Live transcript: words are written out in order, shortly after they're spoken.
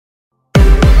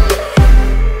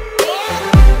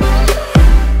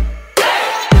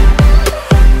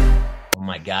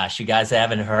gosh, you guys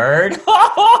haven't heard?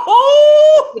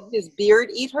 Did his beard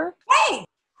eat her? Hey!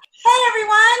 Hey,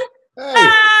 everyone! Hey.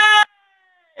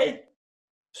 Hey!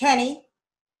 Kenny.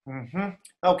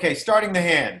 Okay, starting the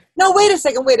hand. No, wait a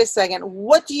second.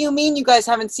 What do you mean you guys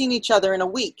haven't seen each other in a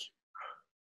week?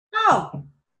 Oh,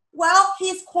 well,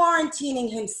 he's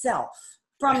quarantining himself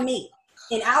from me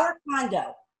in our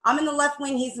condo. I'm in the left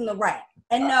wing, he's in the right.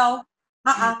 And no,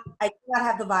 I do not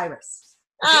have the virus.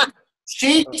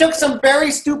 She took some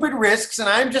very stupid risks, and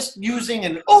I'm just using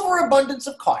an overabundance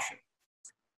of caution.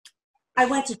 I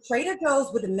went to Trader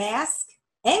Joe's with a mask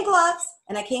and gloves,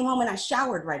 and I came home and I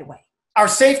showered right away. Our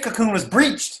safe cocoon was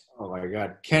breached. Oh my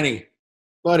God, Kenny,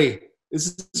 buddy,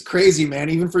 this is crazy, man.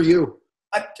 Even for you.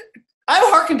 I have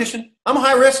a heart condition. I'm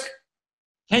high risk.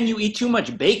 Ken, you eat too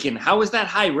much bacon. How is that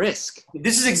high risk?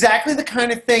 This is exactly the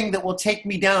kind of thing that will take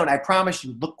me down. I promise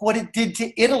you. Look what it did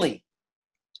to Italy.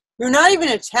 You're not even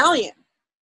Italian.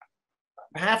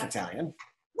 I'm half Italian.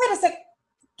 Wait a sec.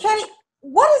 Kenny,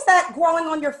 what is that growing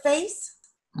on your face?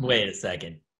 Wait a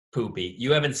second, Poopy.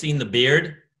 You haven't seen the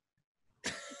beard?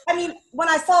 I mean, when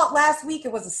I saw it last week,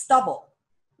 it was a stubble.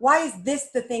 Why is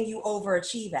this the thing you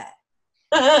overachieve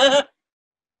at?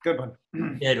 Good one.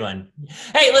 Good one.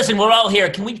 Hey, listen, we're all here.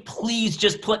 Can we please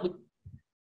just play?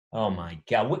 Oh my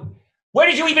God. Where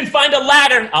did you even find a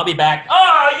ladder? I'll be back.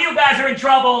 Oh, you guys are in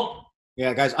trouble.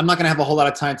 Yeah, guys, I'm not going to have a whole lot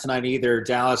of time tonight either.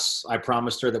 Dallas, I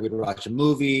promised her that we'd watch a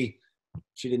movie.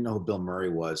 She didn't know who Bill Murray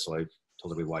was, so I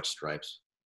told her we'd watch Stripes.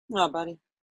 Oh, buddy.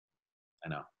 I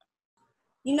know.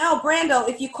 You know, Brando,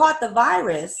 if you caught the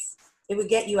virus, it would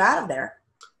get you out of there.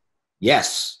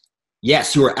 Yes,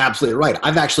 you are absolutely right.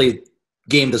 I've actually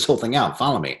gamed this whole thing out.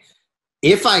 Follow me.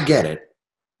 If I get it,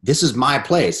 this is my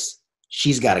place.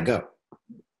 She's got to go.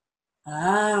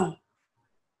 Oh.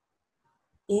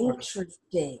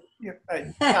 Interesting.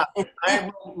 Yeah,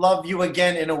 I will love you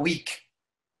again in a week.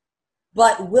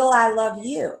 But will I love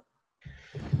you?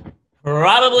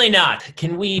 Probably not.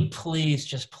 Can we please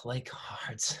just play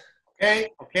cards?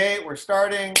 Okay, we're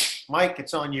starting. Mike,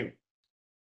 it's on you.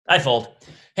 I fold.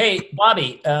 Hey,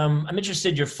 Bobby, I'm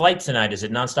interested. Your flight tonight, is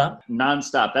it nonstop?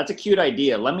 Nonstop. That's a cute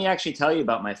idea. Let me actually tell you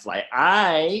about my flight.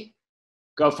 I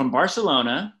go from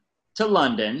Barcelona to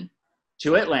London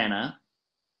to Atlanta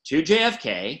to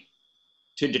JFK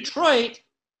to Detroit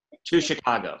to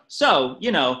Chicago. So,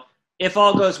 you know, if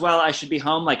all goes well, I should be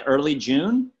home like early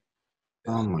June.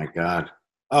 Oh, my God.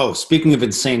 Oh, speaking of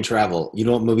insane travel, you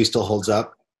know what movie still holds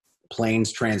up?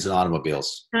 Planes, Trains, and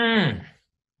Automobiles.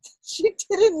 She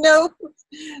didn't know who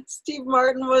Steve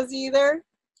Martin was either.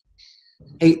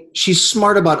 Hey, she's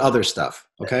smart about other stuff,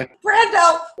 okay?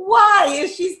 Brando, why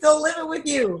is she still living with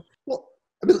you? Well,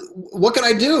 I mean, what can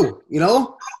I do? You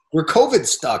know? We're COVID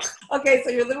stuck. Okay, so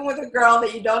you're living with a girl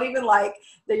that you don't even like,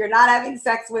 that you're not having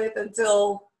sex with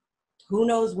until who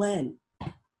knows when.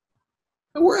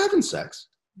 And we're having sex.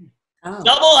 Oh.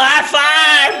 Double high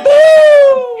five! Woo!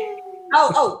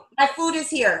 Oh, my food is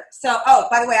here. So,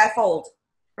 by the way, I fold.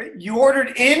 Wait, you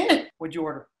ordered in? What'd you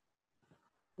order?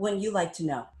 When you like to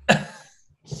know.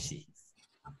 Jeez.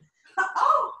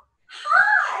 Oh,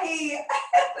 hi.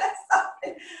 That's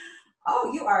something.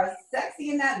 Oh, you are sexy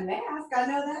in that mask. I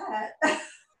know that.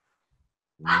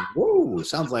 Whoa,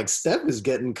 sounds like Steph is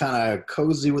getting kind of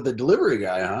cozy with the delivery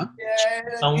guy, huh?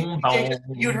 Yeah, just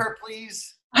mute her,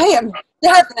 please. I am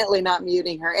definitely not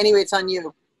muting her. Anyway, it's on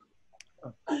you.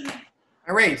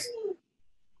 I raise.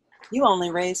 You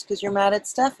only raise because you're mad at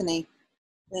Stephanie.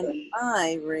 Then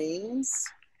I raise.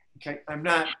 Okay, I'm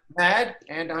not mad,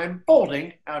 and I'm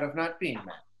folding out of not being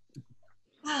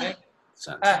mad.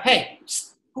 Okay? Hey,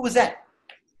 who was that?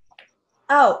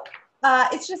 Oh,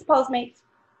 it's just Postmates.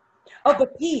 Oh,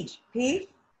 but Peach,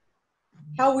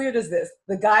 how weird is this?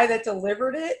 The guy that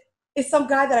delivered it is some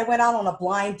guy that I went out on a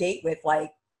blind date with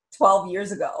like 12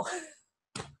 years ago.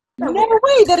 No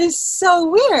way, that is so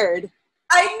weird.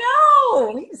 I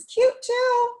know. He was cute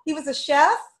too. He was a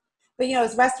chef, but you know,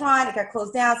 his restaurant, it got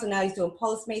closed down, so now he's doing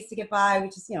Postmates to get by,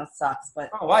 which is, you know, sucks. But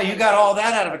Oh, wow, you got all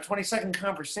that out of a 20-second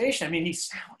conversation. I mean, he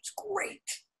sounds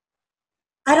great.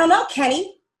 I don't know,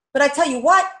 Kenny, but I tell you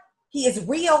what, he is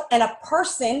real and a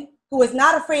person who is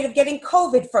not afraid of getting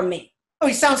COVID from me. Oh,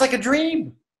 he sounds like a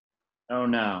dream. Oh,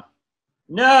 no.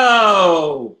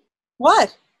 No!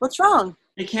 What? What's wrong?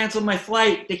 They canceled my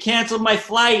flight. They canceled my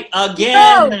flight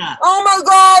again. No! Oh my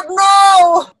God,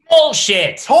 no!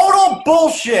 Bullshit! Total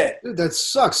bullshit. Dude, that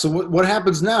sucks. So what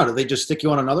happens now? Do they just stick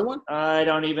you on another one? I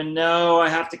don't even know. I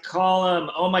have to call him.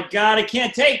 Oh my God, I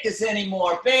can't take this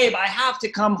anymore. Babe, I have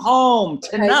to come home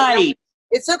tonight.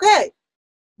 It's okay.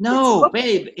 No,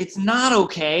 babe, it's not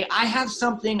okay. I have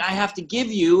something I have to give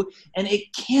you, and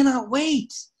it cannot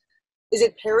wait. Is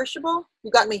it perishable?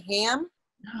 You got me ham?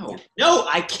 No, no,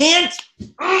 I can't.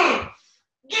 Ugh.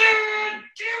 Yeah,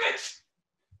 damn it.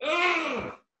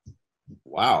 Ugh.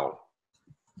 Wow.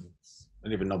 I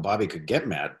didn't even know Bobby could get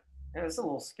mad. Yeah, it's a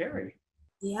little scary.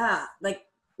 Yeah, like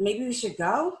maybe we should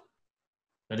go.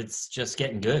 But it's just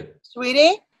getting good.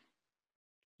 Sweetie?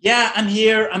 Yeah, I'm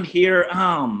here.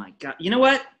 Oh my God. You know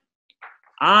what?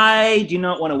 I do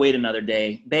not want to wait another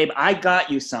day. Babe, I got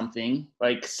you something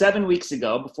like 7 weeks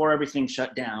ago before everything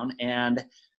shut down, and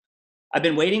I've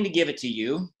been waiting to give it to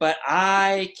you, but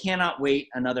I cannot wait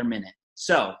another minute.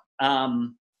 So, I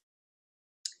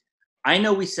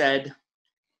know we said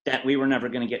that we were never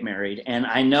going to get married, and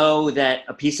I know that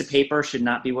a piece of paper should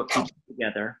not be what keeps us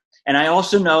together. And I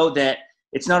also know that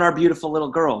it's not our beautiful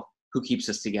little girl who keeps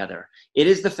us together. It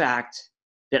is the fact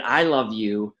that I love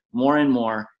you more and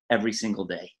more every single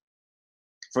day.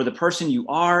 For the person you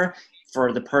are,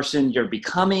 for the person you're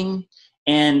becoming.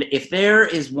 And if there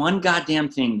is one goddamn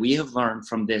thing we have learned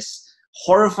from this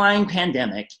horrifying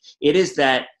pandemic, it is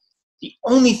that the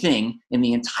only thing in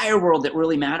the entire world that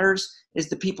really matters is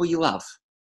the people you love,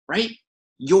 right?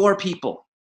 Your people.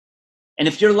 And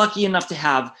if you're lucky enough to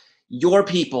have your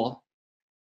people,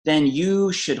 then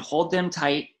you should hold them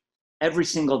tight every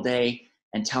single day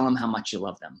and tell them how much you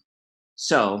love them.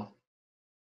 So,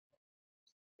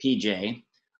 PJ,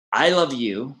 I love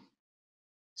you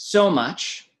so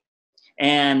much.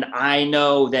 And I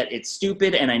know that it's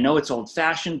stupid and I know it's old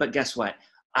fashioned, but guess what?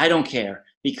 I don't care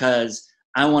because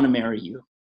I want to marry you.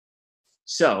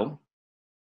 So,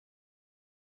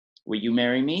 will you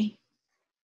marry me?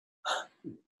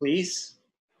 Please?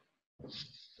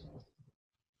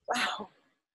 Wow.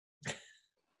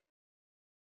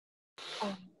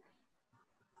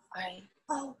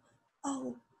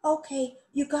 Oh, okay.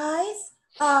 You guys,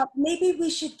 maybe we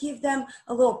should give them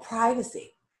a little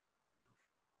privacy.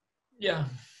 Yeah.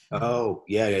 Oh,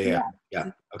 yeah.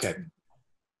 Okay.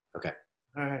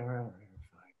 All right.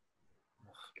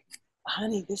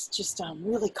 Honey, this just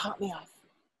really caught me off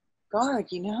guard,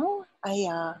 you know?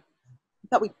 I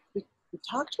thought we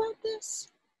talked about this.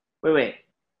 Wait.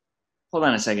 Hold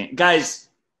on a second. Guys,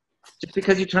 just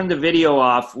because you turned the video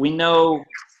off, we know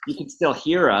you can still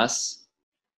hear us.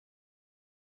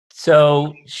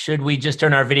 So should we just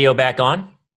turn our video back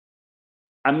on?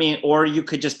 I mean, or you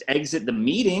could just exit the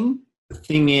meeting. The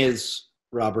thing is,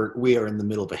 Robert, we are in the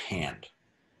middle of a hand.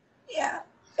 Yeah,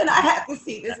 and I have to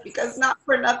see this because not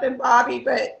for nothing, Bobby,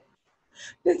 but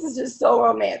this is just so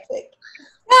romantic.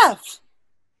 Steph!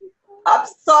 I'm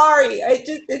sorry.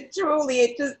 It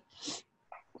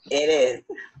is.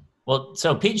 Well,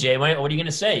 so PJ, what are you going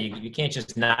to say? You can't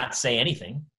just not say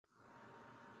anything.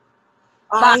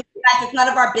 Guys, it's none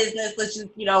of our business. Let's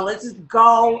just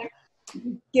go.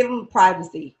 Give them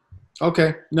privacy.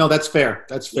 Okay. No, that's fair.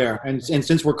 That's fair. And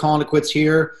since we're calling it quits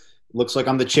here, looks like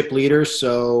I'm the chip leader,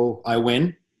 so I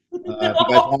win. If you guys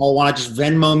all want to just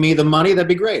Venmo me the money, that'd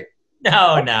be great.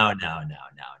 No. What are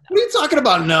you talking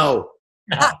about? No.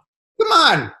 Come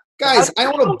on. Guys, I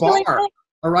own a bar.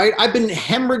 All right? I've been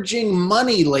hemorrhaging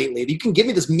money lately. You can give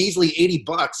me this measly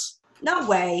 $80. No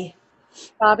way.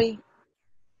 Bobby,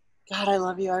 God, I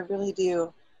love you. I really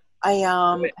do. Wait,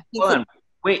 hold on.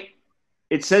 Wait.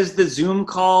 It says the Zoom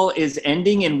call is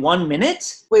ending in 1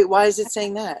 minute? Wait, why is it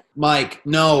saying that? Mike,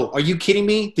 no. Are you kidding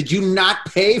me? Did you not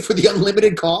pay for the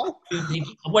unlimited call?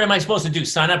 What am I supposed to do?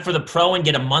 Sign up for the pro and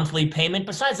get a monthly payment?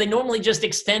 Besides, they normally just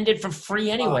extend it for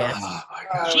free anyway. Oh, my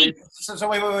God. So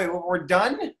wait. We're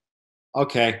done?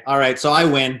 Okay. All right. So I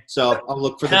win. So I'll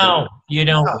look for the No, you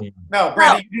don't win. No,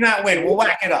 Brandon, you do not win. We'll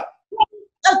whack it up.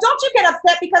 Oh, don't you get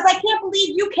upset because I can't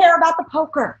believe you care about the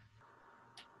poker.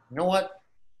 You know what?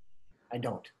 I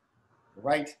don't. You're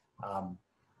right.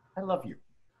 I love you.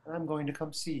 And I'm going to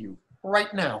come see you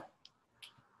right now.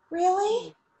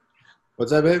 Really?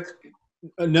 What's that, babe?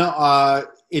 No,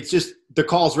 it's just the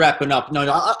call's wrapping up. No,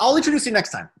 I'll introduce you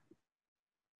next time.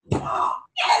 Oh,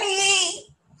 Kenny!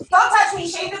 Don't touch me.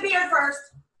 Shave the beard first.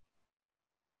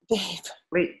 Babe.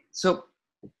 Wait, so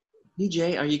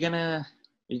PJ, are you gonna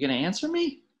answer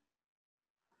me?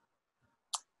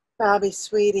 Bobby,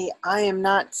 sweetie, I am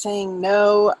not saying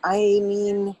no. I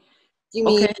mean, you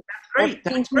mean... Okay, that's great.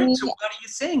 That's great. So what are you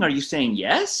saying? Are you saying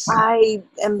yes? I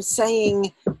am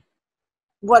saying...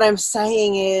 What I'm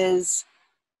saying is...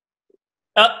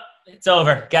 Oh, it's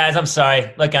over. Guys, I'm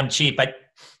sorry. Look, I'm cheap.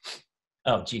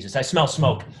 Oh, Jesus, I smell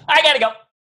smoke. I gotta go.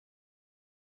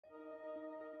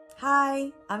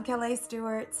 Hi, I'm Kellee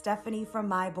Stewart, Stephanie from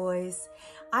My Boys.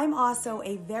 I'm also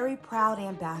a very proud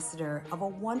ambassador of a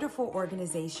wonderful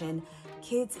organization,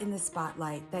 Kids in the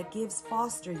Spotlight, that gives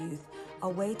foster youth a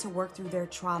way to work through their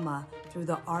trauma through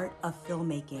the art of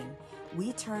filmmaking.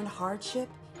 We turn hardship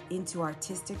into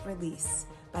artistic release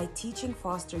by teaching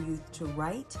foster youth to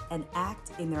write and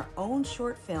act in their own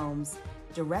short films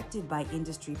directed by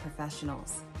industry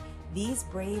professionals. These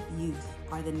brave youth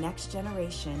are the next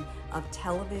generation of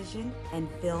television and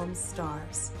film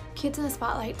stars. Kids in the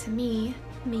Spotlight to me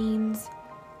means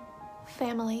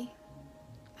family,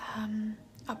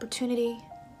 opportunity,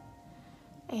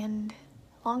 and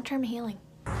long-term healing.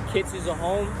 Kids is a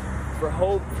home for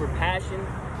hope, for passion,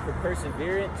 for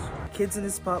perseverance. Kids in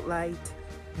the Spotlight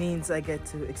means I get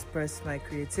to express my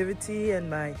creativity and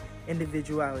my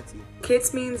individuality.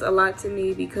 Kids means a lot to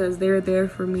me because they're there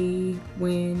for me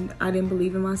when I didn't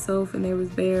believe in myself, and they was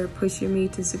there pushing me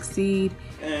to succeed.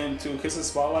 And to Kids in the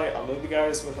Spotlight, I love you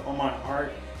guys with all my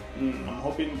heart. And I'm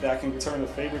hoping that I can return the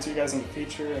favor to you guys in the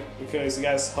future because you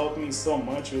guys helped me so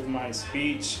much with my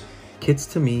speech. Kids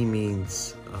to me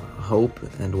means hope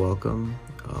and welcome.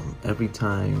 Every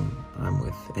time I'm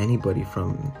with anybody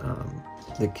from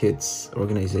the kids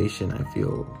organization, I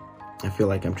feel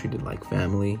like I'm treated like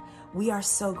family. We are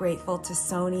so grateful to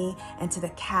Sony and to the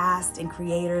cast and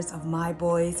creators of My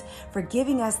Boys for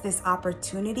giving us this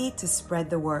opportunity to spread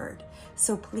the word.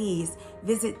 So please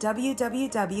visit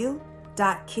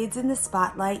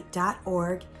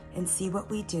www.kidsinthespotlight.org and see what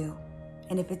we do.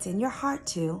 And if it's in your heart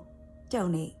to,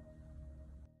 donate.